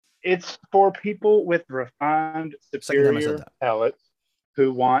It's for people with refined, Second time I said superior that. palates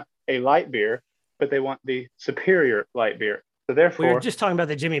who want a light beer, but they want the superior light beer. So We were therefore, just talking about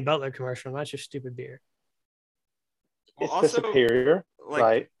the Jimmy Butler commercial, not your stupid beer. Well, it's the also, superior like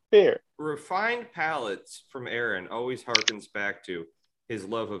light beer. refined palates from Aaron always harkens back to his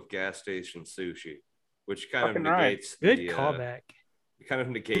love of gas station sushi, which kind of Fucking right. negates Good the callback. kind of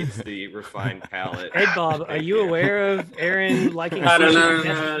negates the refined palate. Ed Bob, are you aware of Aaron liking No,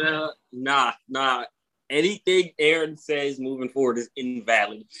 sushi? Nah. Anything Aaron says moving forward is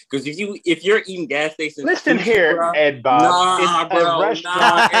invalid. Because if you're eating gas stations, Listen sushi, here, bro, Ed Bob. nah, It's bro, a restaurant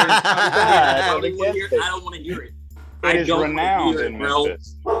nah, Aaron, inside I of a don't gas station. want to hear it. It I is don't want to renowned hear in it, bro.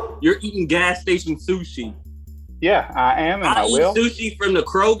 Memphis. You're eating gas station sushi. Yeah, I am, and I eat will. sushi from the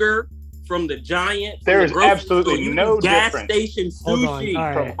Kroger, from the Giant. From There the is grocery absolutely store. You no eat gas difference station Hold on. sushi. All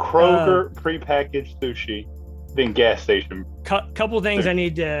right. From Kroger prepackaged sushi than gas station. Couple things I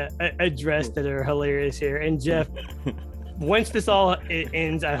need to address that are hilarious here. And Jeff, once this all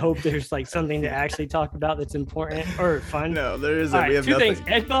ends, I hope there's like something to actually talk about that's important or fun. No, there isn't. All right, We have two nothing. things.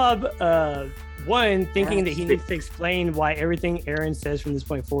 Ed Bob, one, thinking that he needs to explain why everything Aaron says from this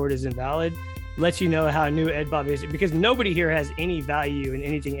point forward is invalid, lets you know how new Ed Bob is, because nobody here has any value in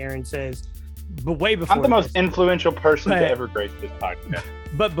anything Aaron says. But way before I'm the most this. influential person Right. to ever grace this podcast.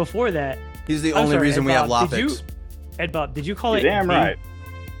 But before that, He's the I'm only sorry, reason Ed we have Bob, Lofix. Ed Bob, did you call You're it? damn the- right.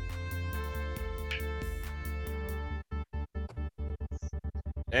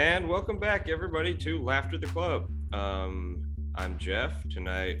 And welcome back, everybody, to Laughter the Club. I'm Jeff.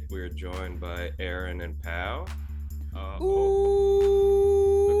 Tonight we're joined by Aaron and Pow.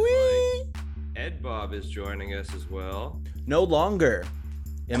 Looks like Ed Bob is joining us as well. No longer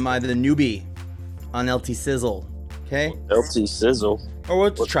am I the newbie on LT Sizzle. Okay? LT Sizzle. Or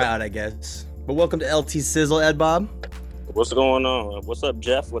we'll try out, I guess. But welcome to LT Sizzle, Ed Bob. What's going on? What's up,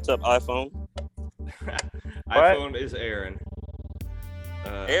 Jeff? What's up, iPhone? iPhone is Aaron.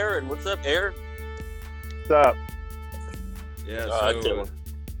 Aaron, what's up, Aaron? What's up? Yeah, I so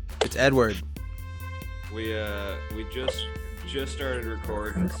It's Edward. we just started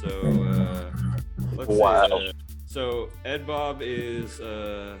recording, so let's Wow. see. So Ed Bob is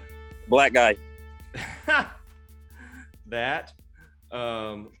Black guy. that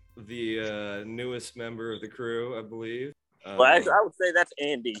the newest member of the crew, I believe. Well, actually, I would say that's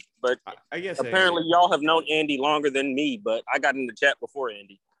Andy, but I guess apparently Andy. y'all have known Andy longer than me, but I got in the chat before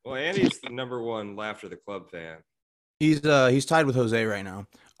Andy. Well, Andy's the number one Laughter the Club fan. He's tied with Jose right now.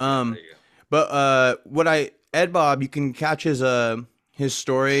 There you go. But Ed Bob, you can catch his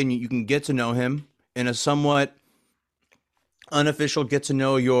story and you can get to know him in a somewhat unofficial get to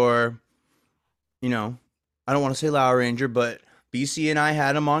know your, I don't want to say Lower Ranger, but BC and I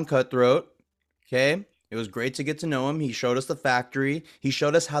had him on Cutthroat. Okay. It was great to get to know him. He showed us the factory. He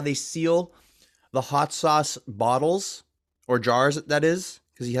showed us how they seal the hot sauce bottles or jars, that is,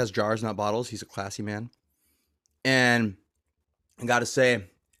 because he has jars, not bottles. He's a classy man. And I got to say,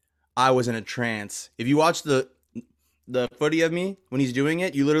 I was in a trance. If you watch the footy of me when he's doing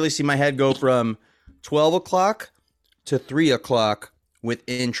it, you literally see my head go from 12 o'clock to 3 o'clock with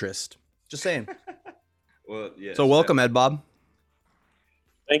interest. Just saying. Well, yeah. So welcome, Ed Bob.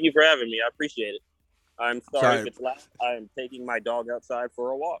 Thank you for having me. I appreciate it. I'm sorry Sorry. if it's loud. I am taking my dog outside for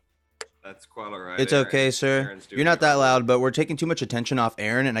a walk. That's quite all right. It's Aaron. okay, sir. Aaron's doing You're not that great. loud, but we're taking too much attention off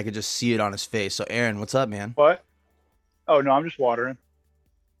Aaron, and I could just see it on his face. So, Aaron, what's up, man? What? Oh no, I'm just watering.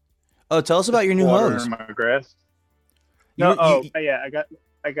 Oh, tell us about your new Watering hose. my grass. You- No, you- yeah,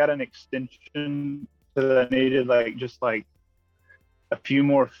 I got an extension that I needed just like a few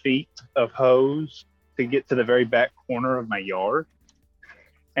more feet of hose to get to the very back corner of my yard.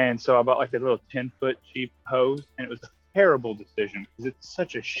 And so I bought like a little 10-foot cheap hose, and it was a terrible decision because it's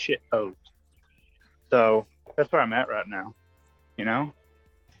such a shit hose. So that's where I'm at right now.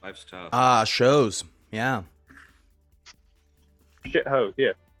 Life's tough. shows. Yeah. Shit hose,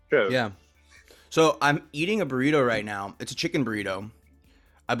 yeah. Shows. Yeah. So I'm eating a burrito right now. It's a chicken burrito.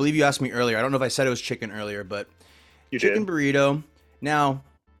 I believe you asked me earlier. I don't know if I said it was chicken earlier, but You chicken did. burrito. Now,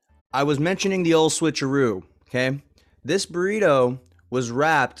 I was mentioning the old switcheroo, okay? This burrito was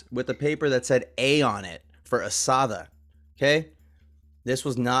wrapped with a paper that said A on it for asada, okay? This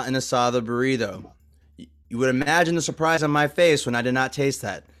was not an asada burrito. You would imagine the surprise on my face when I did not taste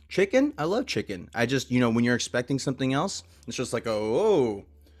that. Chicken? I love chicken. I just, when you're expecting something else, it's just like, Well,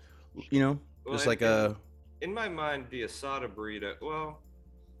 just like a... In my mind, the asada burrito. Well,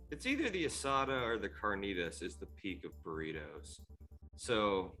 it's either the asada or the carnitas is the peak of burritos.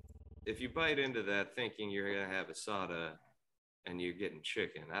 So, if you bite into that thinking you're gonna have asada and you're getting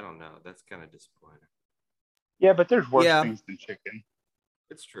chicken, I don't know. That's kind of disappointing. Yeah, but there's worse Yeah. things than chicken.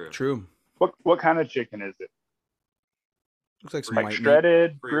 It's true. True. What kind of chicken is it? Looks like some Like white meat.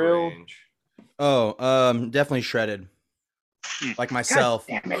 shredded, Free grilled? range. Oh, definitely shredded. Like myself.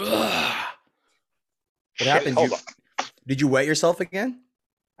 God damn it. Ugh. What Shit, happened? hold on. Did you wet yourself again?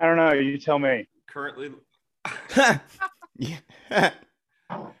 I don't know. You tell me. Currently, Yeah.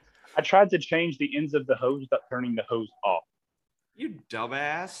 I tried to change the ends of the hose without turning the hose off. you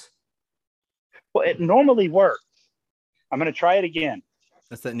dumbass. Well, it normally works. I'm going to try it again.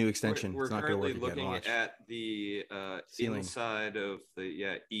 That's that new extension. We're It's not going to currently work again. looking Watch. at the Ceiling. inside of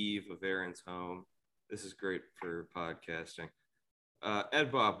the eve of Aaron's home. This is great for podcasting.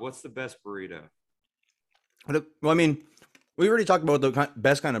 Ed Bob, what's the best burrito? Well, I mean, we already talked about what the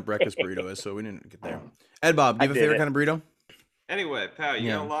best kind of breakfast burrito is, so we didn't get there. Ed Bob, do you have a I did favorite it. kind of burrito? Anyway, pal,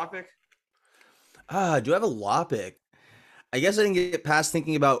 you got a Lopic? Do I have a Lopic? I guess I didn't get past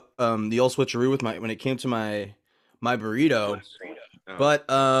thinking about the old switcheroo with when it came to my burrito. Oh. But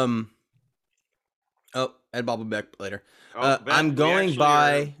Ed Bob will be back later. Ben, I'm we going actually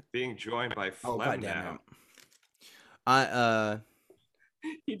by- are being joined by Oh, Flem God damn now. it. I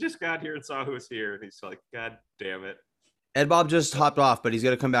He just got here and saw who was here, and he's like, "God damn it!" Ed Bob just hopped off, but he's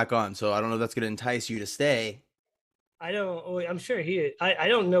gonna come back on. So I don't know if that's gonna entice you to stay. I don't. Well, I'm sure he is. I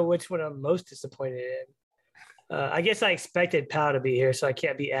don't know which one I'm most disappointed in. I guess I expected Pal to be here, so I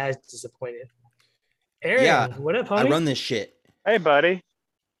can't be as disappointed. Aaron, Yeah, what up, homie? I run this shit. Hey, buddy.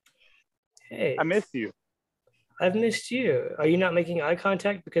 Hey, I miss you. I've missed you. Are you not making eye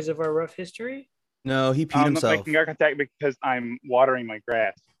contact because of our rough history? No, he peed I'm not himself. making eye contact because I'm watering my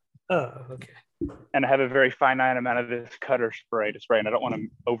grass. Oh, okay. And I have a very finite amount of this cutter spray to spray, and I don't want to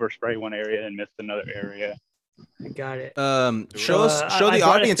overspray one area and miss another area. I got it. Show So, show I the brought a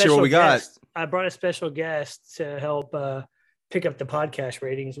audience here what special we got. guest. I brought a special guest to help pick up the podcast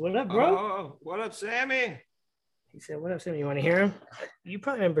ratings. What up, bro? Oh, what up, Sammy? He said, "What up, Sam? You want to hear him?" You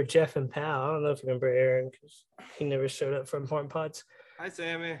probably remember Jeff and Pal. I don't know if you remember Aaron because he never showed up for important pods. Hi,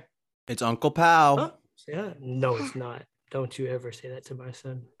 Sammy. It's Uncle Pal. Oh, yeah. No, it's not. Don't you ever say that to my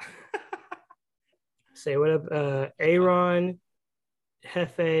son. Say what up, Aaron,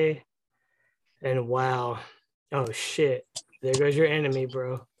 Hefe, and wow. Oh shit! There goes your enemy,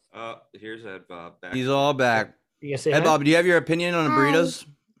 bro. Here's Ed Bob. Back. He's all back. You gonna say Ed hi? Bob, do you have your opinion on the burritos?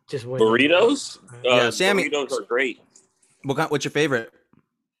 Just win. Burritos? Yeah, Sammy- Burritos are great. What's your favorite?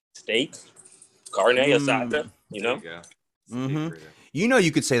 Steak, carne Mm. asada, you There know? you go. Mhm. Burrito. You know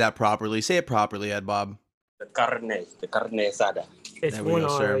you could say that properly. Say it properly, Ed Bob. The carne asada. It's There we one go,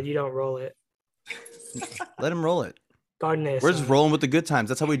 R. sir. You don't roll it. Let him roll it. Garden We're just rolling with the good times.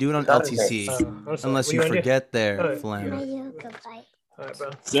 That's how we do it on Carne. LTC. I'm sorry. Unless What you wanna do? forget there, Oh, Flem. All right, bro.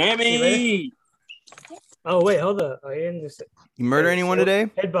 Sammy! Oh wait, hold up. I didn't just You murder Hey, anyone so-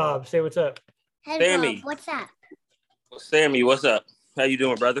 today? Head Bob, say what's up. Hey, Sammy. Bob, what's up? Sammy, what's up? How you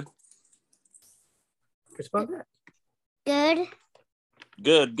doing, brother? Respond. Good.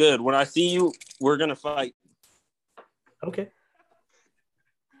 Good, good. When I see you, we're gonna fight. Okay.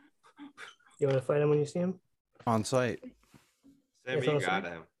 You want to fight him when you see him? On site. Sammy, That's you awesome. got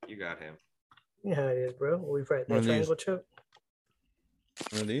him. You got him. You know how it is, bro. We've right One that of these. triangle choke.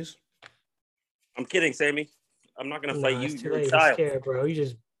 One of these? I'm kidding, Sammy. I'm not gonna fight Nah, you. it's too You're a late. He's child. scared, bro. You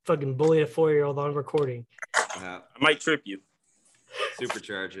just fucking bullied a 4-year-old on recording. Uh, I might trip you.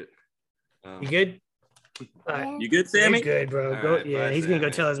 supercharge it. You good? All right. You good, You're Sammy? good, bro. All Go, right, yeah, bye, he's gonna go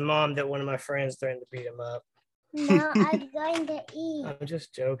Sammy. tell his mom that one of my friends threatened to beat him up. No, I'm going to eat. I'm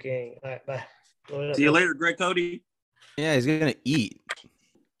just joking. All right, bye. Blow it up, See you bro. later, Greg Cody. Yeah, he's gonna eat.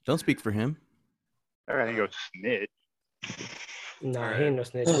 Don't speak for him. I gotta go snitch. Nah, All he ain't no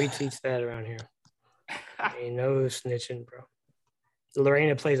snitch. We teach that around here. Ain't no snitching, bro.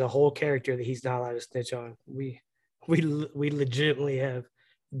 Lorena plays a whole character that he's not allowed to snitch on. We legitimately have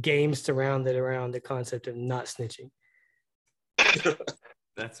games surrounded around the concept of not snitching.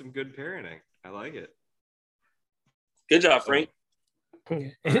 That's some good parenting. I like it. Good job, Frank.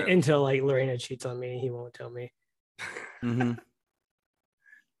 right. Until like Lorena cheats on me, he won't tell me. Mm-hmm.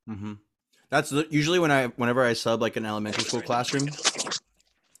 Mm-hmm. That's usually whenever I sub like an elementary school classroom.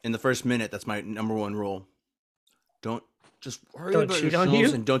 In the first minute, that's my number one rule. Don't just worry Don't about cheat on yourselves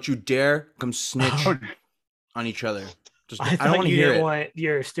you? and don't you dare come snitch Oh, on each other. Just I I don't thought want to you hear didn't it. want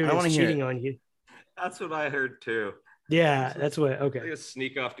your wanna students hear cheating it. on you. That's what I heard too. Yeah, that's what. I Okay. gotta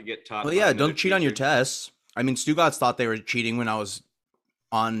sneak off to get taught. Well, by yeah, another don't cheat on your teacher. tests. I mean, Stugatz thought they were cheating when I was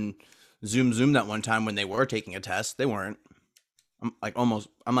on Zoom that one time when they were taking a test. They weren't.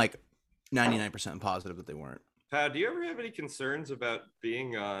 I'm like 99% positive that they weren't. Pat, do you ever have any concerns about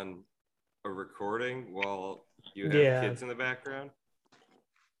being on a recording while you have Yeah. kids in the background?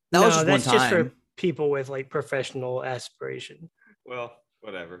 That was just one that's just time. for people with like professional aspiration. Well,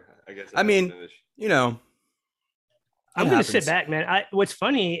 Whatever. I guess. I mean, you know, I'm it going to sit happens. back, man. What's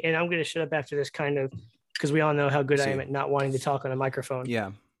funny, and I'm going to shut up after this kind of, because we all know how good I am See. at not wanting to talk on a microphone.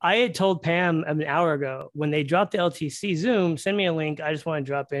 Yeah. I had told Pam an hour ago when they dropped the LTC Zoom, send me a link. I just want to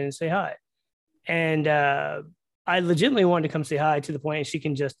drop in and say hi. And I legitimately wanted to come say hi to the point, and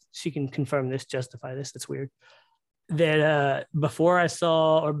she can confirm this, justify this. That's weird. That before I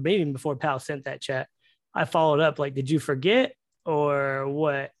saw, or maybe before Pal sent that chat, I followed up like, did you forget or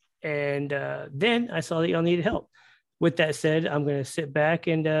what? And then I saw that y'all needed help. With that said, I'm going to sit back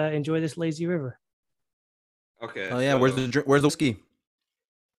and enjoy this lazy river. Okay. Oh yeah, so- where's the whiskey?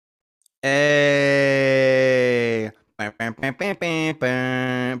 Hey. I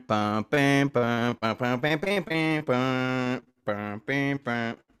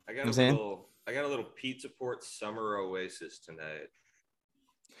got a little Pizza Port Summer Oasis tonight.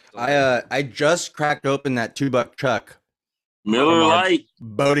 I just cracked open that $2 chuck Miller From our- Lite.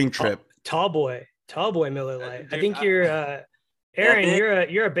 boating trip. Tall boy Miller Lite. I Dude, think I- you're Aaron. Yeah.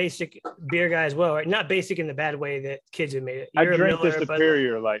 You're a basic beer guy as well, right? Not basic in the bad way that kids have made it. I You're a drink the Miller, but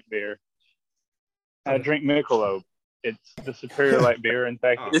Superior Light beer. I drink Michelob. It's the Superior Light beer. In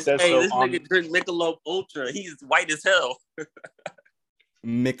fact, it This says so this on. nigga drink Michelob Ultra. He's white as hell.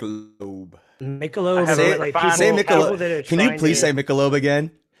 Michelob. Michelob. have Say, a like refined- say people Michelob. that are Can you trying please to- say Michelob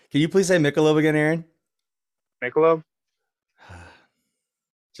again? Can you please say Michelob again, Aaron? Michelob.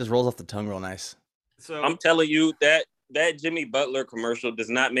 Just rolls off the tongue real nice. So I'm telling you that Jimmy Butler commercial does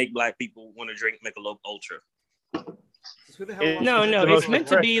not make black people want to drink Michelob Ultra. who the hell It- wants No, to no, drink it's meant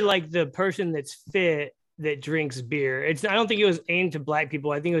to refreshing. be like the person that's fit that drinks beer. I don't think it was aimed to black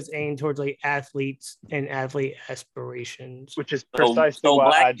people. I think it was aimed towards like athletes and athlete aspirations. Which is So precisely why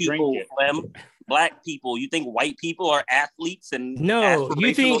black I drink people, it. Flem, black people. You think white people are athletes and No,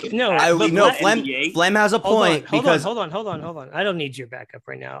 you think- aspirational no, to I but no black- Flem. NBA? Flem has a point because hold on. I don't need your backup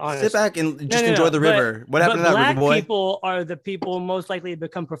right now. Honestly. sit back and just No, enjoy the but- river. What happened to that black river boy? people are the people most likely to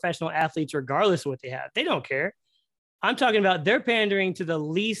become professional athletes regardless of what they have. They don't care. I'm talking about they're pandering to the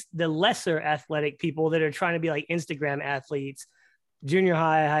lesser athletic people that are trying to be like Instagram athletes, junior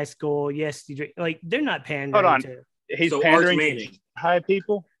high school. Yes, you drink, like they're not pandering on. to. He's So Arch pandering to Manning. high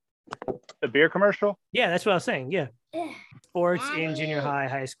people. The beer commercial. Yeah, that's what I was saying. Yeah. Ugh. Sports in junior Daddy.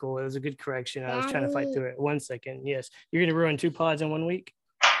 high school. It was a good correction. I was trying to fight Daddy. through it. 1 second. Yes. You're going to ruin 2 pods in 1 week?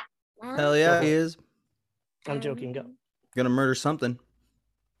 Hell yeah, he is I'm joking. Go. gonna murder something.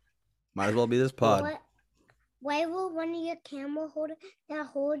 Might as well be this pod. What? Why will one of your camera holder that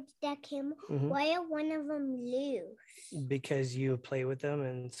holds that camera? Mhm. Why are one of them loose? Because you play with them,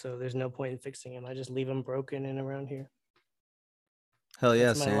 and so there's no point in fixing them. I just leave them broken and around here. Hell yeah,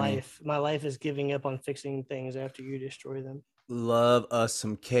 That's my Sammy. life. My life is giving up on fixing things after you destroy them. Love us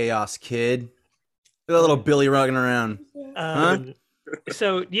some chaos, kid. Look at that little Billy running around.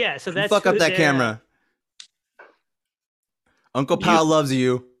 So yeah, so that's Fuck up who that they're- camera. Uncle Pal loves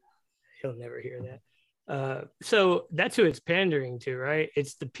you. He'll never hear that. So that's who it's pandering to, right?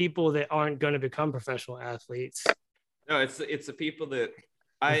 It's the people that aren't going to become professional athletes. No, it's the people that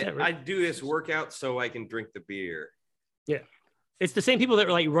that right? I do this workout so I can drink the beer. It's the same people that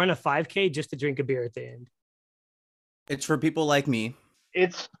like run a 5K just to drink a beer at the end. It's for people like me.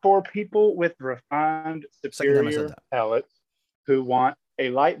 It's for people with refined Second time I said superior that. palates who want a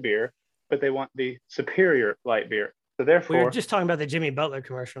light beer, but they want the superior light beer. So We therefore, were just talking about the Jimmy Butler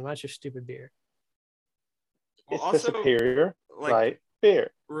commercial, not your stupid beer. Well, it's also, the superior like light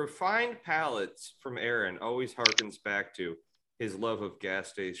beer. refined palates from Aaron always harkens back to his love of gas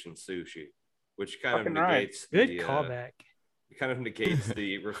station sushi, which kind Fucking of right. negates Good the callback. kind of negates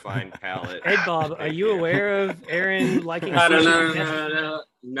the refined palate. Ed Bob, are you aware of Aaron liking No. sushi?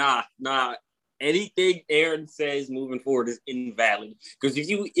 Nah. Anything Aaron says moving forward is invalid. Because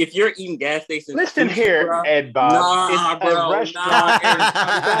if you're eating gas stations, Listen here, bro, Ed Bob. nah, it's bro, a restaurant nah, Aaron, inside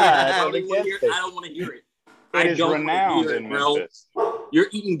I of a don't want gas to station. hear it. It is don't wanna renowned hear it, in bro. Memphis. You're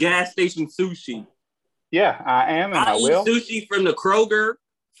eating gas station sushi. Yeah, I am, and I I eat will. sushi from the Kroger,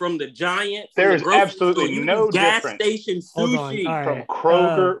 from the Giant. From There's the grocery absolutely store. You no eat gas difference. station Hold on. sushi. All right. From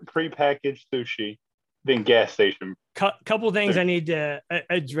Kroger prepackaged sushi than gas station. Couple things I need to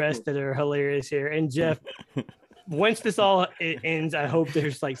address that are hilarious here. And Jeff, once this all ends, I hope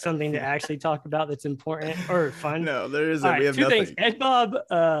there's like something to actually talk about that's important or fun. No, there isn't. All right, We have two nothing. things. Ed Bob,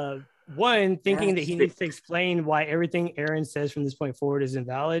 one, thinking that he needs to explain why everything Aaron says from this point forward is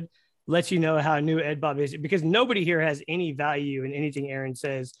invalid, lets you know how new Ed Bob is, because nobody here has any value in anything Aaron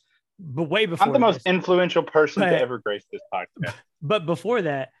says. But way before I'm the most this. influential person But- to ever grace this podcast. But before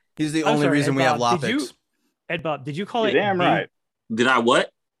that, He's the I'm only sorry, reason Ed we have Bob, did you- Lopix. Ed Bob, did you call You're it damn the- right. Did I what?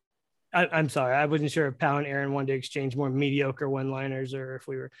 I'm sorry. I wasn't sure if Pal and Aaron wanted to exchange more mediocre one-liners or if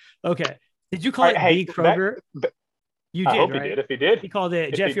we were okay. Did you call All it right, hey, the Kroger? You I did, hope right? he did. If he did, He called it.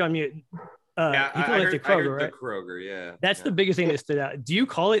 If Jeff, he- you're on mute. Yeah, He I called it the heard Kroger, right? the Kroger. Yeah, That's yeah. the biggest thing that stood out. Do you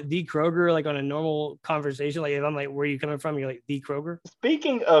call it the Kroger like on a normal conversation? Like if I'm like, where are you coming from? You're like the Kroger.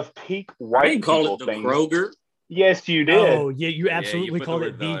 speaking of peak I white didn't call people it the things, Kroger. yes, you did. Oh yeah, you Yeah, you absolutely put the called word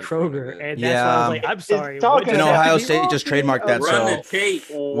it the the in front of Kroger, it. and that's why I was Yeah. like, I'm sorry. It's talking what And does that have Ohio to do- State just trademarked that, Run so the tape.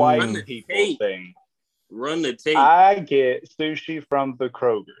 White Run the people tape. thing. Run the tape. I get sushi from the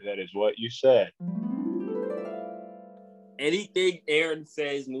Kroger. That is what you said. Anything Aaron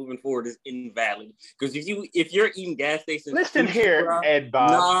says moving forward is invalid. Because if you're eating gas station, Listen sushi, here, bro, Ed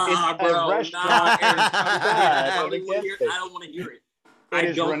Bob. nah, it's bro, a restaurant nah, Aaron, outside I of the don't gas station. want to hear it. It I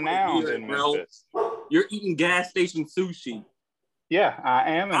is don't wanna renowned hear in it, bro. Memphis. You're eating gas station sushi. Yeah,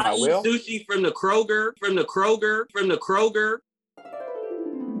 I am, and I I eat will. sushi from the Kroger.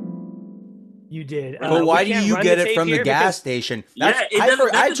 You did. But we why do can't you run get the it tape from the here gas because- station? Yeah, That's, it I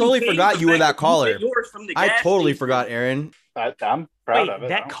doesn't totally change forgot the you were fact that caller. get yours from the I gas totally station. forgot, Aaron. I'm proud Wait, of it. I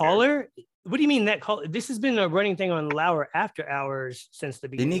that don't care. caller? What do you mean that call? This has been a running thing on Lauer After Hours since the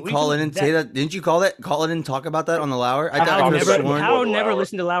beginning. Didn't he call in and say that? Didn't you call in and talk about that on the Lauer? I I've thought I talked could have about it sworn. before. How the never Lauer.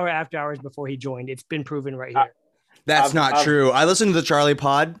 listened to Lauer After Hours before he joined. It's been proven right here. That's not I've- true. I listened to the Charlie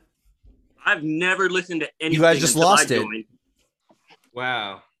Pod. I've never listened to anything. You guys just until lost I it. joined.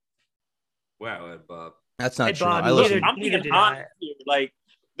 Wow, Ed Bob. That's not Hey, true. Bob, I neither- listened. I'm Neither being did I. honest here. Like,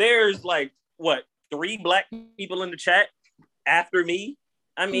 there's like what 3 black people in the chat after me.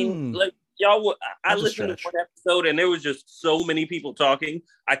 I mean, like y'all. I That's a listened to stretch. one episode and there was just so many people talking.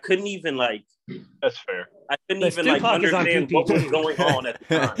 I couldn't even like. That's fair. I couldn't But even like Stupac is on understand what was PPG. going on at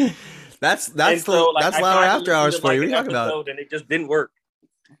the time. that's And so, like, that's I Lauer tried to After listen Hours to, for like, you. What are you an talking about? episode and it just didn't work.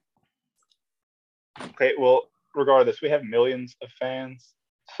 Okay, well, regardless, we have millions of fans,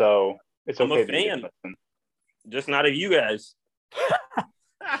 so it's I'm a okay. that you fan. didn't listen. Just not of you guys.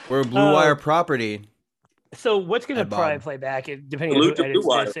 We're Blue Wire property. So what's going to Hey, Bob. probably play back, depending Salute on to who Blue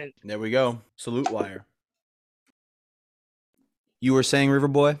Wire. edits this? And There we go. Salute Wire. You were saying River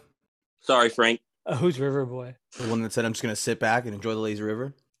Boy? Sorry, Frank. who's River Boy? The one that said I'm just gonna sit back and enjoy the lazy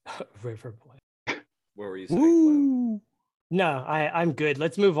river. River Boy. What were you saying? Woo. No, I'm good.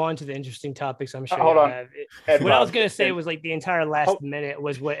 Let's move on to the interesting topics. I'm sure. Hold you on. have. Ed What I Bob, was gonna say and- was like the entire last Oh. minute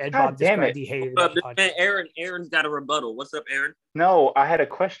was what Ed God Bob damn described it. he hated about the podcast. Man, Aaron's got a rebuttal. What's up, Aaron? No, I had a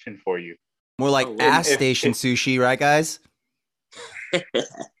question for you. More like Oh, ass if- station sushi, right, guys?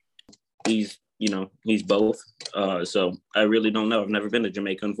 He's both. So I really don't know. I've never been to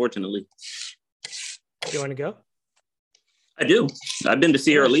Jamaica, unfortunately. You want to go? I do. I've been to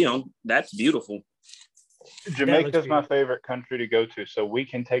Sierra Leone. That's beautiful. Jamaica's my beautiful. favorite country to go to, so we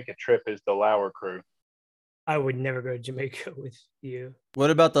can take a trip as the Lauer crew. I would never go to Jamaica with you. What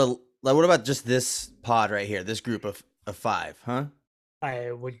about just this pod right here? This group of 5, huh?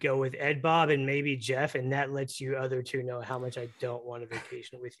 I would go with Ed Bob and maybe Jeff, and that lets you other two know how much I don't want a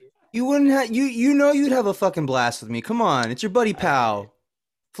vacation with you. You wouldn't have you know you'd have a fucking blast with me. Come on, it's your buddy pal.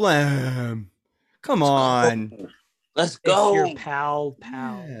 Flam. Come on. Let's It's go. your pal.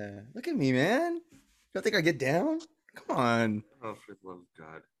 Yeah. Look at me, man. You don't think I get down? Come on. Oh, for the love of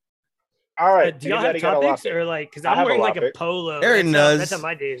God. All right. Do y'all have anybody got a topics lock? or like? Because I I'm have a wearing like a topic. polo. Aaron that's does. How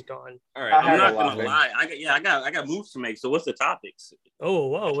my day is gone. All right. I I'm have not a gonna topic. lie. I got moves to make. So what's the topics? Oh,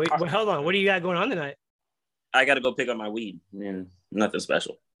 whoa! Wait, hold on. What do you got going on tonight? I got to go pick up my weed. Man, nothing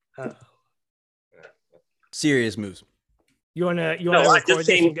special. Serious moves. You wanna No, I just record this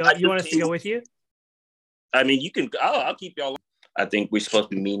came- and go? I You want us just to go came- with you? I mean, you can. I'll keep y'all. I think we're supposed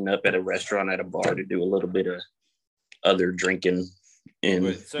to be meeting up at a restaurant at a bar to do a little bit of other drinking. And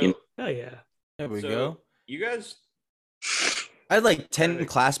Wait, so, you know, Oh yeah. There we so go. you guys, I had like 10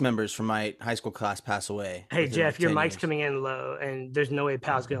 class members from my high school class pass away. Hey within, Jeff, like, your 10 mic's years. coming in low, and there's no way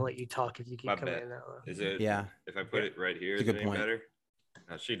Pal's gonna let you talk if you keep My coming bad. in that low. is it? Yeah. If I put it right here, It's is a it good any point. better?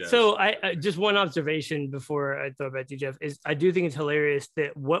 No, she does. So I just one observation before I throw it back to you, Jeff, is I do think it's hilarious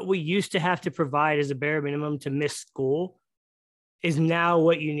that what we used to have to provide as a bare minimum to miss school is now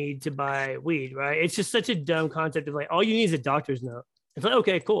what you need to buy weed, right? It's just such a dumb concept of like all you need is a doctor's note. It's like,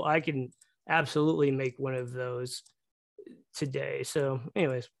 okay, cool. I can absolutely make one of those today. So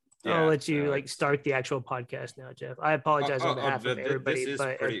anyways, Yeah, I'll let you no, like start the actual podcast now, Jeff. I apologize on behalf of everybody, is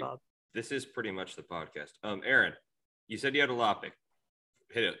but pretty- Ed Bob. This is pretty much the podcast. Aaron, you said you had a topic.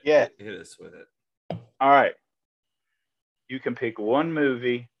 Hit it. Yeah. Hit us with it. All right. You can pick one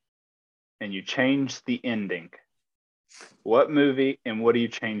movie and you change the ending. What movie and what do you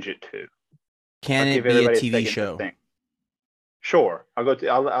change it to? Can I'll it give be a everybody TV second to show? think. Sure. I'll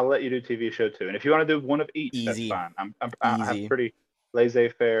let you do TV show too. And if you want to do one of each, Easy. that's fine. I'm Easy. pretty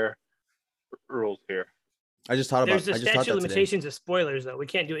laissez-faire. rules here. I just thought about. There's a I just thought statute of that today. limitations of spoilers, though. We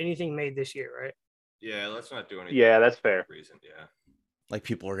can't do anything made this year, right? Yeah, let's not do anything. Yeah, for that's that fair. Reason, yeah. Like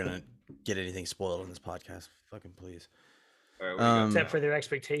people are gonna get anything spoiled in this podcast. Fucking please. All right, what do you got Except now? for their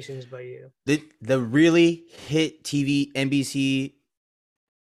expectations by you. The really hit TV NBC.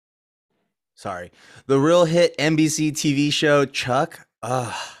 Sorry, the real hit NBC TV show Chuck.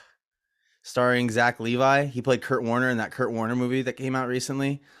 Starring Zach Levi. He played Kurt Warner in that Kurt Warner movie that came out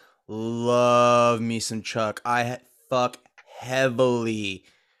recently. Love me some Chuck. I fuck heavily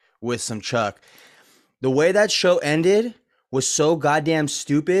with some Chuck. The way that show ended was so goddamn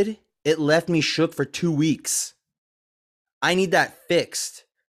stupid. It left me shook for 2 weeks. I need that fixed.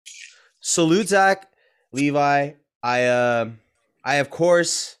 Salute Zach Levi. I of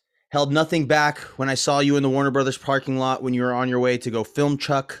course held nothing back when I saw you in the Warner Brothers parking lot when you were on your way to go film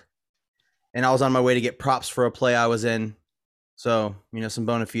Chuck. And I was on my way to get props for a play I was in. So, some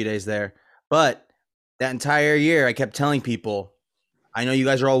bona fides there. But that entire year, I kept telling people, I know you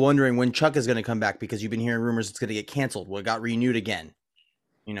guys are all wondering when Chuck is going to come back because you've been hearing rumors it's going to get canceled. Well, it got renewed again.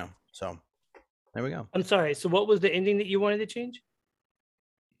 So there we go. I'm sorry. So what was the ending that you wanted to change?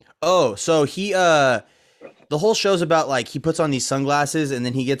 Oh, so he, the whole show's about like, he puts on these sunglasses and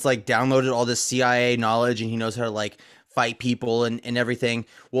then he gets like downloaded all this CIA knowledge and he knows how to like fight people and everything.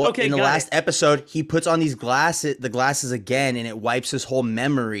 Well, Okay, in the got last it. episode, he puts on the glasses again and it wipes his whole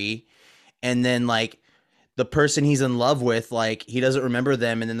memory. And then like the person he's in love with, like he doesn't remember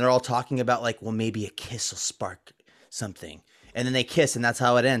them. And then they're all talking about like, well, maybe a kiss will spark something. And then they kiss and that's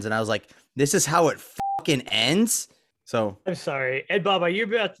how it ends. And I was like, this is how it fucking ends. So I'm sorry. Ed Bob, are you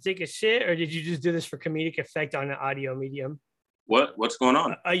about to take a shit or did you just do this for comedic effect on an audio medium? What's going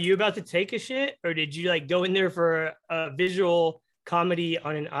on? Are you about to take a shit or did you like go in there for a visual comedy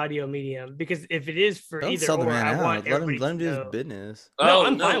on an audio medium? Because if it is for don't either sell the or, man I out. want Let everybody him to do know. his business. No,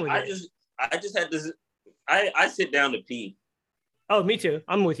 I'm fine with I it. just had this. I sit down to pee. Oh, me too.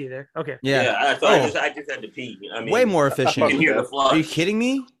 I'm with you there. Okay. Yeah. I just had to pee. I mean, Way more you efficient. can hear the flush. Are you kidding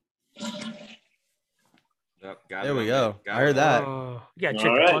me? Yep, got There it we on go. Got I it heard on that. Oh, you got to All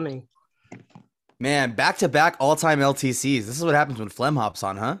check the right. plumbing. Man, back-to-back all-time LTCs. This is what happens when Flem hops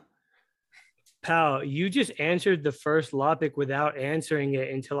on, huh? Pal, you just answered the first topic without answering it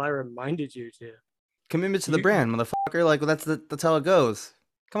until I reminded you to. Commitment to the You- brand, motherfucker. Like, that's how it goes.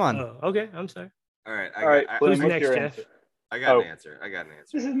 Come on. Oh, okay. I'm sorry. All right, All right, Who's Flynn, what's next, your Jeff? answer? I got Oh. an answer.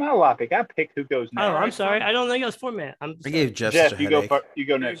 This is my topic. I pick who goes next. Oh, I'm right, sorry. fine. I don't think it was format. I'm I sorry. gave Jeff, Jeff, such a you go headache. first. You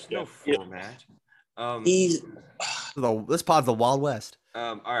go next. There's no Jeff. format. He's This pod's the Wild West.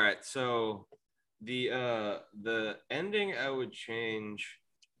 All right. So the ending I would change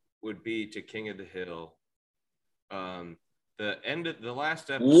would be to King of the Hill. The end of the last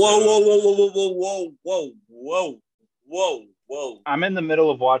episode. Whoa. I'm in the middle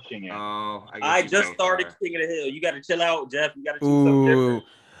of watching it. Oh, I guess you just both started are. King of the Hill. You got to chill out, Jeff. You got to choose something Ooh. different.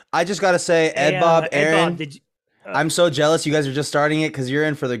 I just got to say, Ed Bob, Aaron, did you, I'm so jealous you guys are just starting it because you're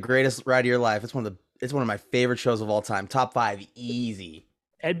in for the greatest ride of your life. It's one of my favorite shows of all time. Top 5, easy.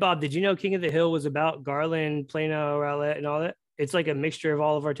 Ed Bob, did you know King of the Hill was about Garland, Plano, Rowlett, and all that? It's like a mixture of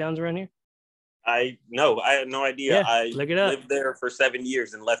all of our towns around here. I had no idea. Yeah, I look it up. lived there for 7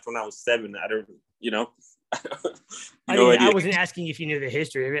 years and left when I was 7. I don't, I no mean, idea. I wasn't asking if you knew the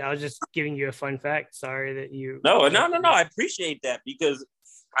history of it. I was just giving you a fun fact. Sorry that you. No. I appreciate that because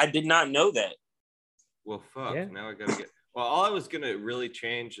I did not know that. Well, fuck. Yeah. Now I gotta get. Well, all I was gonna really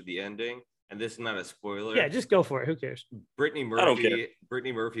change the ending, and this is not a spoiler. Yeah, just go for it. Who cares? Brittany I don't Murphy.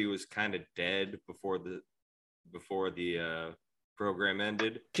 Brittany Murphy was kind of dead before the program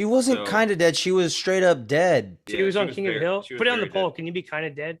ended. She wasn't So- kind of dead. She was straight up dead. She Yeah, was on King of the very- Hill. she was Put it on the very poll. dead. Can you be kind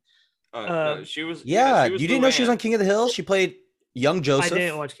of dead? No, she was. Yeah, she was you didn't know she was on Luann. King of the Hill? She played young Joseph. I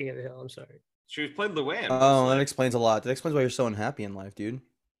didn't watch King of the Hill. I'm sorry. She was playing Luann. Oh, that Like, explains a lot. That explains why you're so unhappy in life, dude.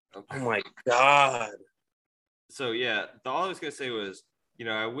 Oh my God. So yeah, all I was gonna say was,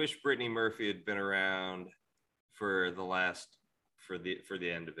 I wish Brittany Murphy had been around for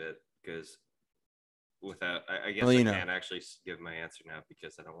the end of it, because without, I guess Well, I can't actually give my answer now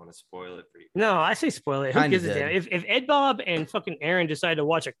because I don't want to spoil it for you. No, I say spoil it. Who Kinda gives a damn? dead. If Ed Bob and fucking Aaron decide to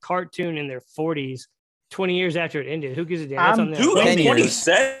watch a cartoon in their 40s, 20 years after it ended, who gives a damn? That's I'm on them. Dude, 10 I'm years.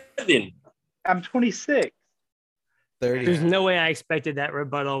 27. I'm 26. 30. There's no way I expected that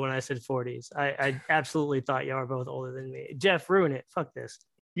rebuttal when I said 40s. I absolutely thought y'all were both older than me. Jeff, ruin it. Fuck this.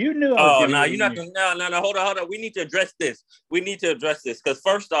 You knew. I was Oh, giving no, you you're not. the- No. Hold on. We need to address this. Because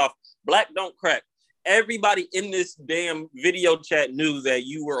first off, Black don't crack. Everybody in this damn video chat knew that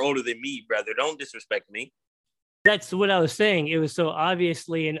you were older than me, brother. Don't disrespect me. That's what I was saying. It was so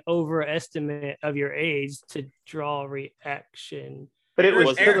obviously an overestimate of your age to draw reaction. But it was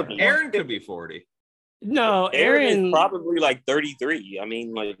Was to the Aaron, point. Aaron could be 40. No, Aaron is Aaron. probably like 33. I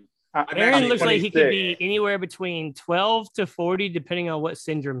mean, like, Aaron I'm looks like he could 26. be anywhere between 12 to 40, depending on what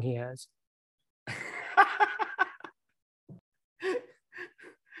syndrome he has.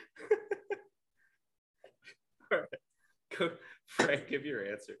 All right. Go, Frank, give your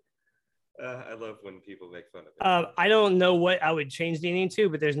answer. I love when people make fun of it. I don't know what I would change the ending to,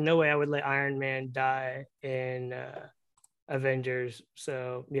 but there's no way I would let Iron Man die in Avengers.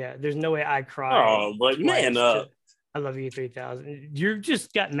 So yeah, there's no way I cry. oh, but man, I love you 3000. You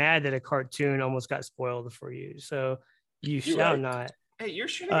just got mad that a cartoon almost got spoiled for you. So you You're shall right. not. Hey, you're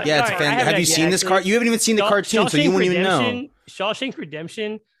shooting. Uh, Yeah, it's Sorry, I fan. have Have an you idea, seen this actually. car? You haven't even seen the cartoon, so you wouldn't even know. Shawshank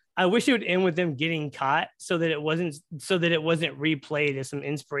Redemption. I wish it would end with them getting caught, so that it wasn't replayed as some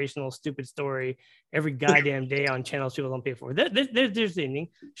inspirational stupid story every goddamn day on channels people don't pay for. There's the ending.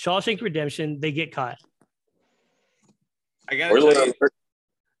 Shawshank Redemption. They get caught. I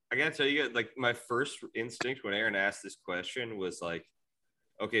gotta tell you, like my first instinct when Aaron asked this question was like,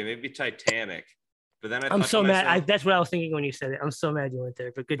 okay, maybe Titanic. But then I'm thought so to mad. myself, That's what I was thinking when you said it. I'm so mad you went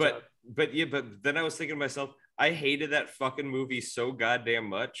there. But good job. but then I was thinking to myself, I hated that fucking movie so goddamn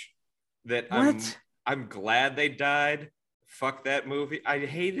much that I'm glad they died. Fuck that movie. I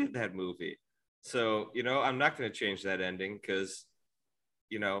hated that movie. So, I'm not going to change that ending because,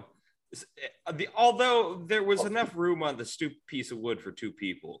 although there was enough room on the stupid piece of wood for two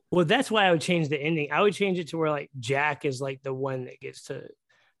people. Well, that's why I would change the ending. I would change it to where like Jack is like the one that gets to.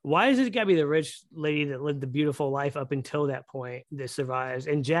 Why is it got to be the rich lady that lived the beautiful life up until that point that survives,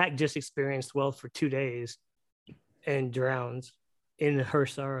 and Jack just experienced wealth for 2 days and drowns in her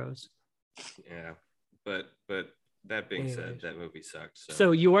sorrows? Yeah, but that being said, that movie sucked.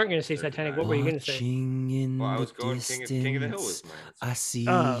 So you weren't going to say They're Titanic. denied. What were you going to say? Well, I was going King of the Hill was my answer. I see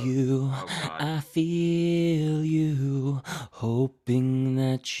Oh. you, Oh, God. I feel you, hoping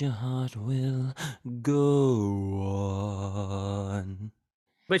that your heart will go on.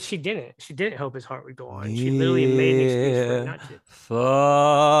 But she didn't. She didn't hope his heart would go on. She literally made an excuse for it not to.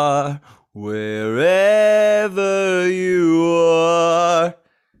 Far, wherever you are.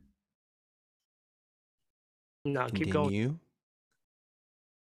 No, keep going. Continue.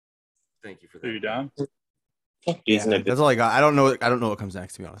 Thank you for Are you that. done? These niggas. That's all I got. I don't know what comes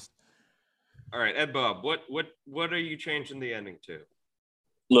next, to be honest. All right, Ed Bob, what are you changing the ending to?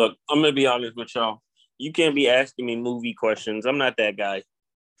 Look, I'm gonna be honest with y'all. You can't be asking me movie questions. I'm not that guy.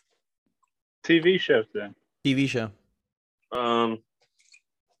 TV shows then. TV show.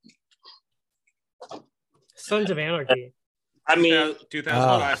 Sons of Anarchy. I mean,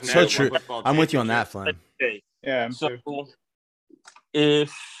 2005 so National true. Football I'm with you on that, Championship. Flynn. okay. Yeah, I'm So too.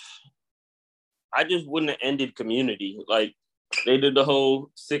 if I just wouldn't have ended Community, like they did the whole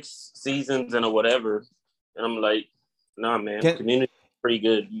 6 seasons and or whatever, and I'm like, nah, man, Community is pretty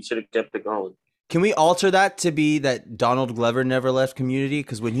good. You should have kept it going. Can we alter that to be that Donald Glover never left Community?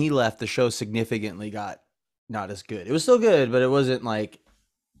 Because when he left, the show significantly got not as good. It was still good, but it wasn't like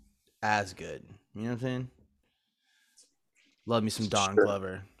as good. You know what I'm saying? Love me some Don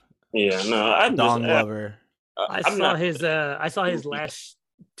Glover. Yeah, no, I'm Don just, Glover. I saw his last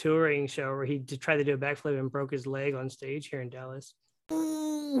touring show where he tried to do a backflip and broke his leg on stage here in Dallas.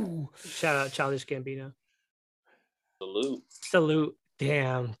 Ooh. Shout out Childish Gambino. Salute.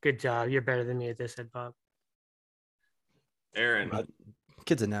 Damn, good job. You're better than me at this, Ed Bob. Aaron,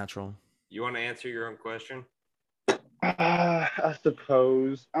 Kid's a natural. you want to answer your own question? I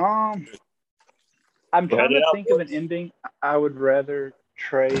suppose. I'm trying to it out, think of an ending. I would rather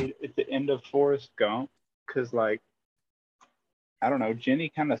trade at the end of Forrest Gump because, like, I don't know,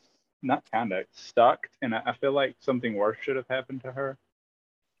 Jenny sucked, and I feel like something worse should have happened to her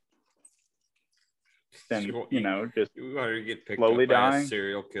than just You want her to get picked slowly up by dying? a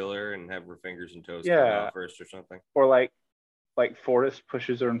serial killer and have her fingers and toes cut Yeah. off first or something. or like Forrest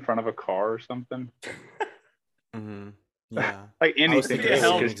pushes her in front of a car or something. Mm-hmm. Yeah. Like I was anything. thinking the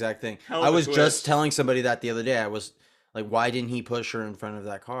hell- same exact thing. hell of I a was twist. just telling somebody that the other day. I was like, why didn't he push her in front of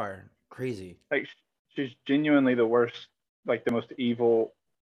that car? Crazy. Like she's genuinely the worst, like the most evil,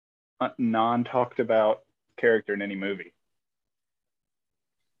 non-talked about character in any movie.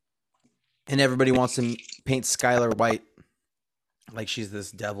 And everybody wants to paint Skylar White like she's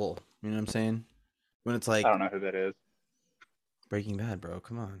this devil. You know what I'm saying? When it's like I don't know who that is. Breaking Bad, bro.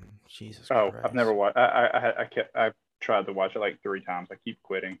 Come on. Jesus Oh, Christ. I've never watched. I've tried to watch it like 3 times. I keep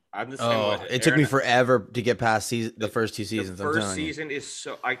quitting. I'm the same Oh, way. it took me Aaron, forever to get past the first 2 the seasons. I'm first telling you. season is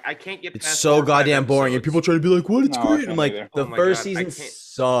so I can't get It's past so 4 or 5 goddamn boring, and episodes. people try to be like, "What? It's No, I great." I'm can't like, either. the Oh my first God, I season can't-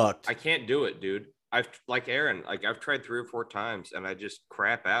 sucked. I can't do it, dude. I've like Aaron, like I've tried 3 or 4 times and I just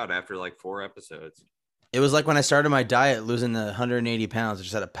crap out after like 4 episodes. It was like when I started my diet, losing the 180 pounds. I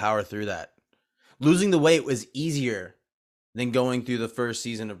just had to power through that. Losing the weight was easier than going through the first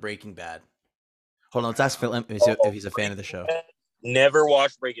season of Breaking Bad. Hold on, let's ask Phil if he's a fan of the show. Never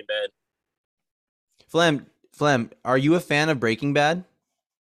watched Breaking Bad. Flem, are you a fan of Breaking Bad?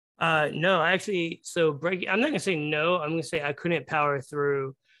 No, actually. So I'm not gonna say no. I'm gonna say I couldn't power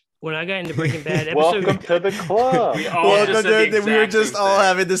through. When I got into Breaking Bad, welcome to the club. We were just all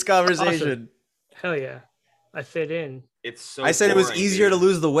having this conversation. Awesome. Hell yeah, I fit in. It's so. I said it was boring, easier dude. to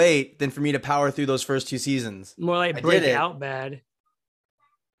lose the weight than for me to power through those first 2 seasons. More like I break did it. out bad.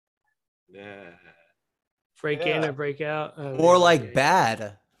 Yeah. Break in or break out. More like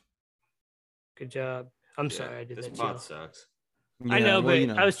bad. Good job. I'm sorry I did This that pod too. sucks. I know, well,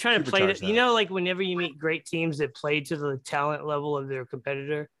 but I was trying to play it. supercharge You that. know, like whenever you meet great teams that play to the talent level of their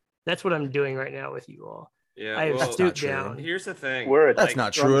competitor, that's what I'm doing right now with you all. Yeah. I have well, stooped true. down. Here's the thing. That's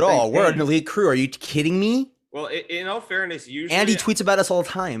not true at all. We're an elite crew. Are you kidding me? Well, in all fairness, usually Andy tweets about us all the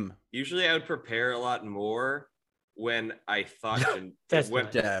time. Usually, I would prepare a lot more when I thought. That's when,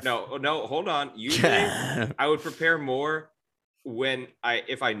 not- Jeff. no, hold on. Usually, Jeff. I would prepare more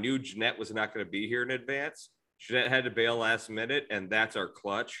if I knew Jeanette was not going to be here in advance. Jeanette had to bail last minute, and that's our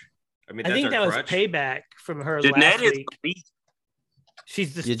clutch. I mean, I that's think our that crutch. was payback from her Jeanette last is week. the beast.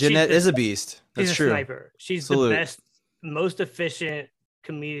 She's the Jeanette she's is a beast. she's That's a true. sniper. She's Salute. the best, most efficient,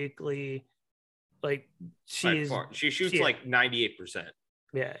 comedically. Like By she is. far. She shoots yeah. like 98%.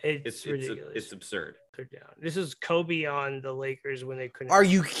 Yeah, it's ridiculous. It's absurd. Her down. This is Kobe on the Lakers when they couldn't. Are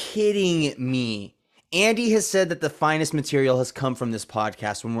you kidding me? Andy has said that the finest material has come from this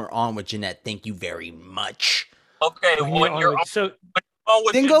podcast when we're on with Jeanette. Thank you very much. Okay, When when you're on so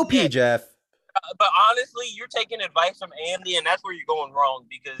with Then go Jeanette, pee, Jeff. but honestly, you're taking advice from Andy, and that's where you're going wrong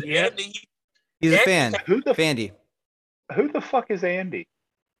because Yeah. Andy. He's a Andy- fan. Who the Fandy. fuck is Andy?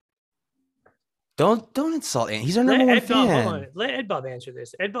 Don't insult Andy. He's our let number one Ed Bob, hold on. fan. Let Ed Bob answer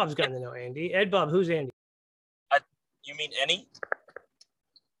this. Ed Bob's gotten to know Andy. Ed Bob, who's Andy? You mean any?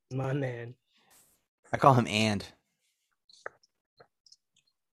 My man. I call him And.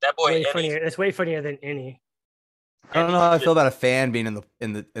 That boy, Way Andy. funnier. That's way funnier than any. I don't know how I feel about a fan being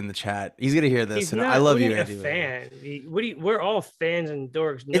in the chat. He's gonna hear this, He's and not I love really you, a Andy. fan. We're all fans and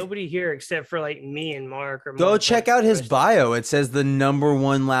dorks. Nobody here except for like me and Mark. Or Go Mark, check like, out his the rest bio. It says the number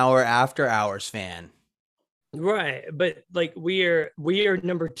one Lauer After Hours fan. Right, but like we are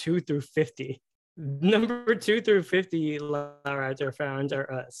number 2 through 50. Number 2 through 50 Lauer fans are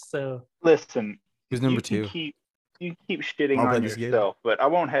us. So Listen, Who's number you two? can keep shitting I'll play on this game. yourself, but I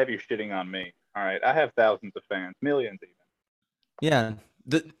won't have you shitting on me. All right, I have thousands of fans, millions even. Yeah,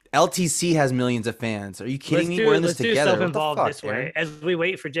 the LTC has millions of fans. Are you kidding me? We're in this let's do together. What the self-involved fuck, this way. Aaron? As we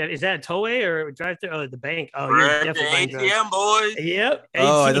wait for Jeff, is that a tollway or drive through? Oh, the bank. Oh, We're you're at the definitely buying drugs. ATM, boys. Yep.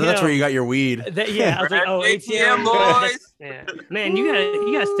 Oh, I thought that's ATM. where you got your weed. Yeah, I was like, oh, ATM, ATM, boys. Yeah, man, you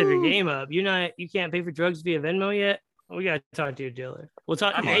gotta step your game up. You can't pay for drugs via Venmo yet. We gotta talk to your dealer. We'll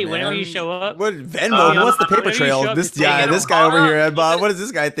talk. Come on, Hey, whenever man. you show up, What Venmo? What's the paper whenever you show trail? up, This just take guy, it this out. guy over Hold here, on. Ed Bob. What is this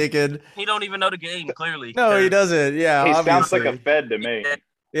guy thinking? He don't even know the game, clearly. No, he doesn't. Yeah, He obviously. sounds like a Fed to me.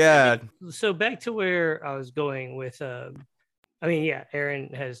 Yeah, So back to where I was going with. I mean, yeah,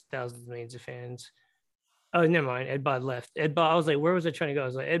 Aaron has thousands of millions of fans. Oh, never mind. Ed Bob left. Ed Bob. I was like, where was I trying to go? I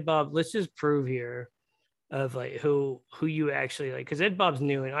was like, Ed Bob, let's just prove here of like who you actually like, because Ed Bob's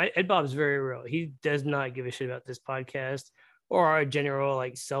new and Ed Bob's very real. He does not give a shit about this podcast or our general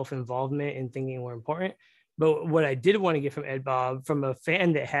like self-involvement in thinking we're important. But what I did want to get from Ed Bob, from a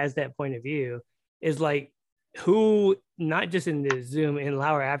fan that has that point of view, is like who, not just in the Zoom in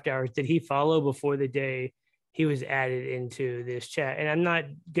Lauer After Hours, did he follow before the day he was added into this chat? And I'm not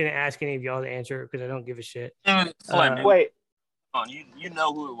gonna ask any of y'all to answer because I don't give a shit. Slim, dude. Wait, Come on, you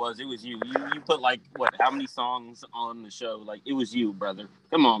know who it was. It was you. You put like what? How many songs on the show? Like it was you, brother.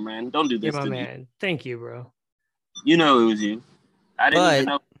 Come on, man. Don't do Yeah, this my to me. man. Thank you, bro. You know it was you. I didn't even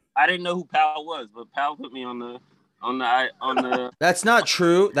But- know. I didn't know who Pal was, but Pal put me on the. that's not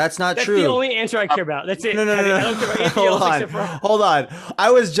true. That's not That's true. the only answer I care about. That's it. No. I don't care about anything Hold else on. except for Hold on.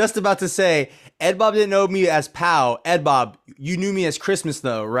 I was just about to say, Ed Bob didn't know me as Pow. Ed Bob, you knew me as Christmas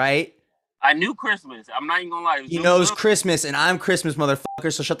though, right? I knew Christmas. I'm not even gonna lie. He knows Christmas, and I'm Christmas,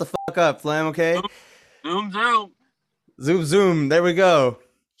 motherfucker. So shut the fuck up, Flam. Okay. Zoom. Zoom. There we go.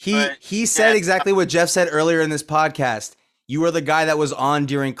 But, He said yeah. exactly what Jeff said earlier in this podcast. You were the guy that was on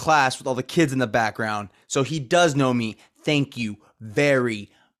during class with all the kids in the background. So he does know me. Thank you very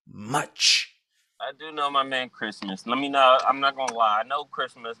much. I do know my man Christmas. Let me know. I'm not gonna lie. I know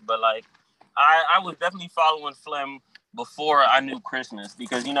Christmas, but like, I was definitely following Flem before I knew Christmas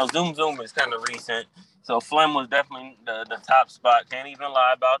because Zoom is kind of recent. So Flem was definitely the top spot. Can't even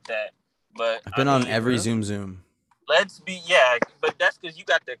lie about that. But I've been on every Zoom. Let's be but that's because you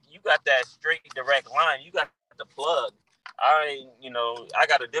got that straight direct line. You got the plug. I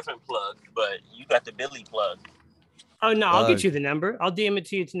got a different plug, but you got the Billy plug. Oh no, I'll get you the number. I'll DM it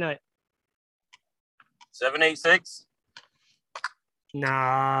to you tonight. 786.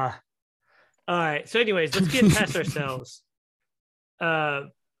 Nah. All right. So, anyways, let's get past ourselves.